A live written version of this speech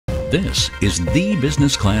This is the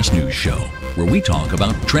Business Class News Show, where we talk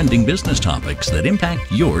about trending business topics that impact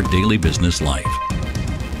your daily business life.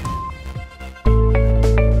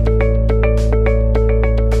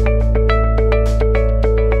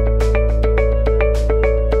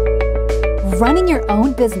 Running your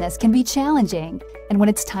own business can be challenging, and when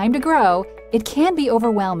it's time to grow, it can be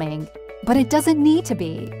overwhelming, but it doesn't need to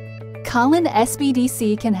be. Bcn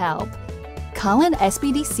Sbdc can help. Bcn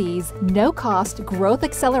Sbdc's no-cost growth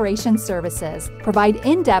acceleration services provide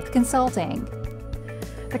in-depth consulting.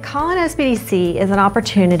 The Bcn Sbdc is an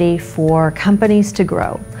opportunity for companies to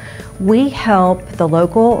grow. We help the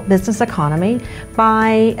local business economy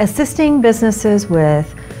by assisting businesses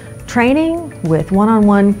with training, with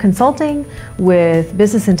one-on-one consulting, with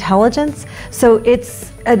business intelligence. So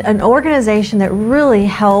it's an organization that really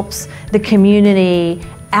helps the community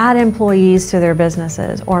add employees to their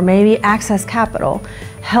businesses, or maybe access capital,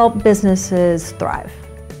 help businesses thrive.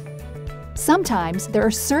 Sometimes there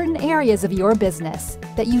are certain areas of your business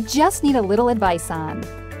that you just need a little advice on.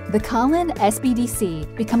 The Bcn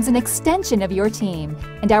Sbdc becomes an extension of your team,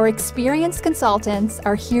 and our experienced consultants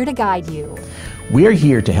are here to guide you. We are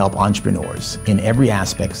here to help entrepreneurs in every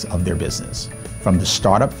aspect of their business, from the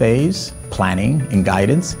startup phase, planning and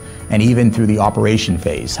guidance, and even through the operation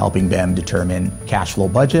phase, helping them determine cash flow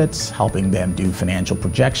budgets, helping them do financial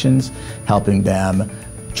projections, helping them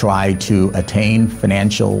try to attain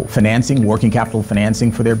financial financing, working capital financing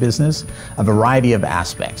for their business, a variety of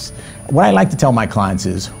aspects. What I like to tell my clients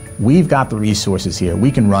is, we've got the resources here. We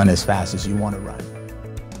can run as fast as you want to run.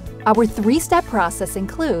 Our three-step process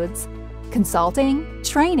includes consulting,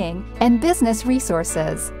 training, and business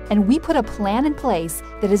resources, and we put a plan in place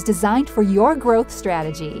that is designed for your growth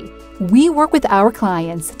strategy. We work with our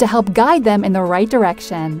clients to help guide them in the right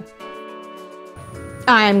direction.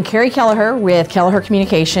 I'm Carrie Kelleher with Kelleher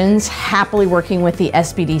Communications, happily working with the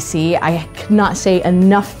SBDC. I could not say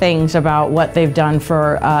enough things about what they've done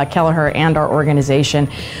for Kelleher and our organization.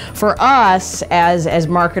 For us, as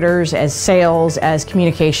marketers, as sales, as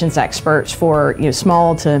communications experts for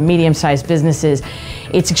small to medium-sized businesses,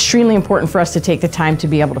 it's extremely important for us to take the time to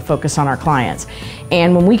be able to focus on our clients.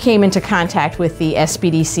 And when we came into contact with the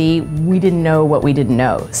SBDC, we didn't know what we didn't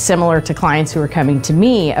know, similar to clients who were coming to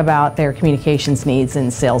me about their communications needs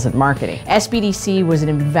in sales and marketing. SBDC was an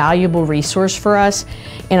invaluable resource for us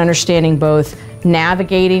in understanding both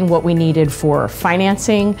navigating what we needed for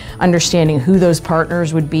financing, understanding who those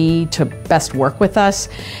partners would be to best work with us.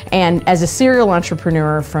 And as a serial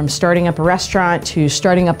entrepreneur, from starting up a restaurant to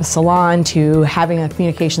starting up a salon to having a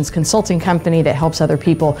communications consulting company that helps other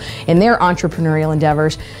people in their entrepreneurial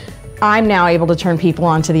endeavors, I'm now able to turn people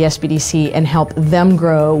onto the SBDC and help them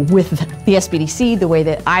grow with the SBDC the way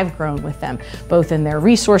that I've grown with them, both in their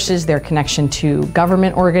resources, their connection to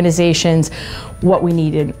government organizations, what we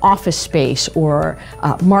need in office space, or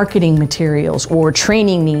marketing materials, or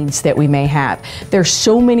training needs that we may have. There's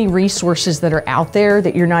so many resources that are out there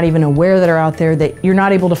that you're not even aware that are out there that you're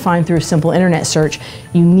not able to find through a simple internet search.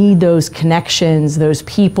 You need those connections, those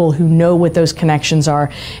people who know what those connections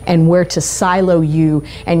are and where to silo you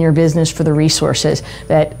and your business for the resources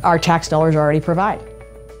that our tax dollars already provide.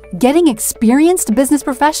 Getting experienced business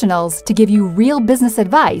professionals to give you real business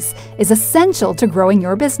advice is essential to growing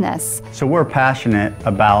your business. So we're passionate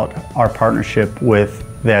about our partnership with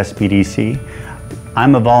the SBDC.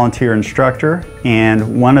 I'm a volunteer instructor,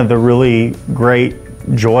 and one of the really great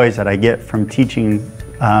joys that I get from teaching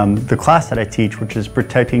the class that I teach, which is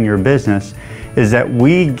protecting your business, is that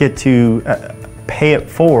we get to pay it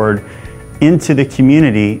forward into the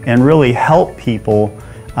community and really help people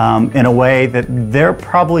in a way that they're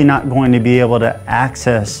probably not going to be able to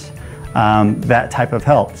access that type of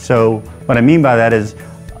help. So what I mean by that is,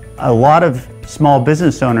 a lot of small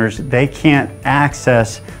business owners, they can't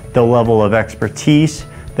access the level of expertise,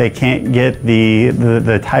 they can't get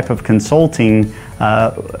the type of consulting,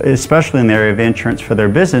 especially in the area of insurance for their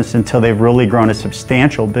business, until they've really grown a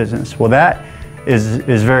substantial business. Well, that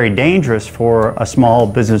is very dangerous for a small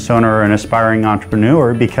business owner or an aspiring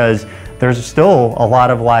entrepreneur, because there's still a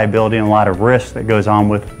lot of liability and a lot of risk that goes on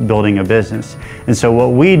with building a business. And so what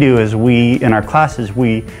we do is, in our classes,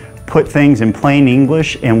 we put things in plain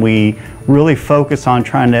English, and we really focus on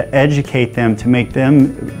trying to educate them to make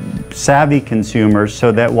them savvy consumers,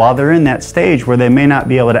 so that while they're in that stage where they may not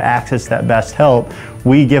be able to access that best help,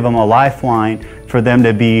 we give them a lifeline for them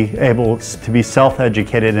to be able to be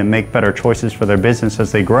self-educated and make better choices for their business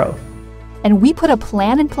as they grow. And we put a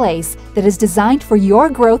plan in place that is designed for your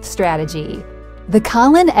growth strategy. The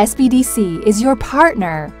Bcn Sbdc is your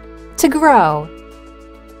partner to grow.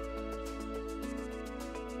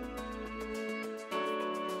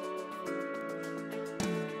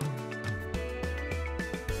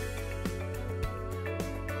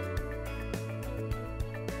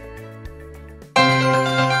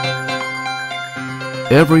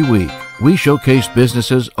 Every week, we showcase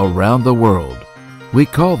businesses around the world. We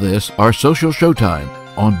call this our Social Showtime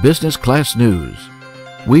on Business Class News.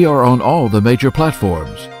 We are on all the major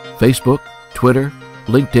platforms: Facebook, Twitter,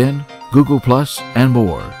 LinkedIn, Google+, and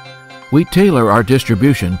more. We tailor our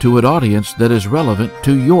distribution to an audience that is relevant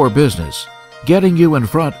to your business, getting you in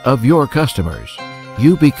front of your customers.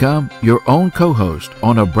 You become your own co-host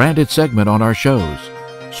on a branded segment on our shows.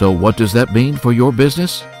 So what does that mean for your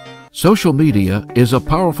business? Social media is a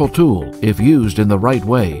powerful tool if used in the right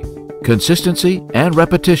way. Consistency and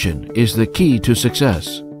repetition is the key to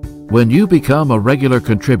success. When you become a regular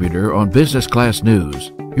contributor on Business Class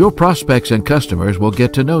News, your prospects and customers will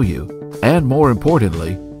get to know you, and more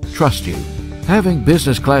importantly, trust you. Having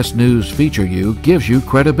Business Class News feature you gives you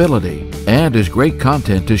credibility and is great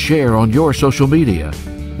content to share on your social media.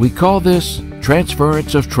 We call this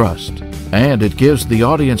transference of trust, and it gives the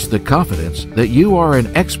audience the confidence that you are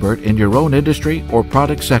an expert in your own industry or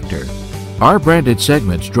product sector. Our branded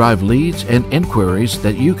segments drive leads and inquiries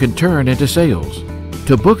that you can turn into sales.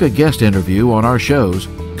 To book a guest interview on our shows,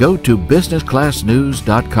 go to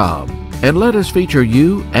businessclassnews.com and let us feature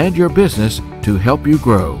you and your business to help you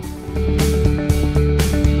grow.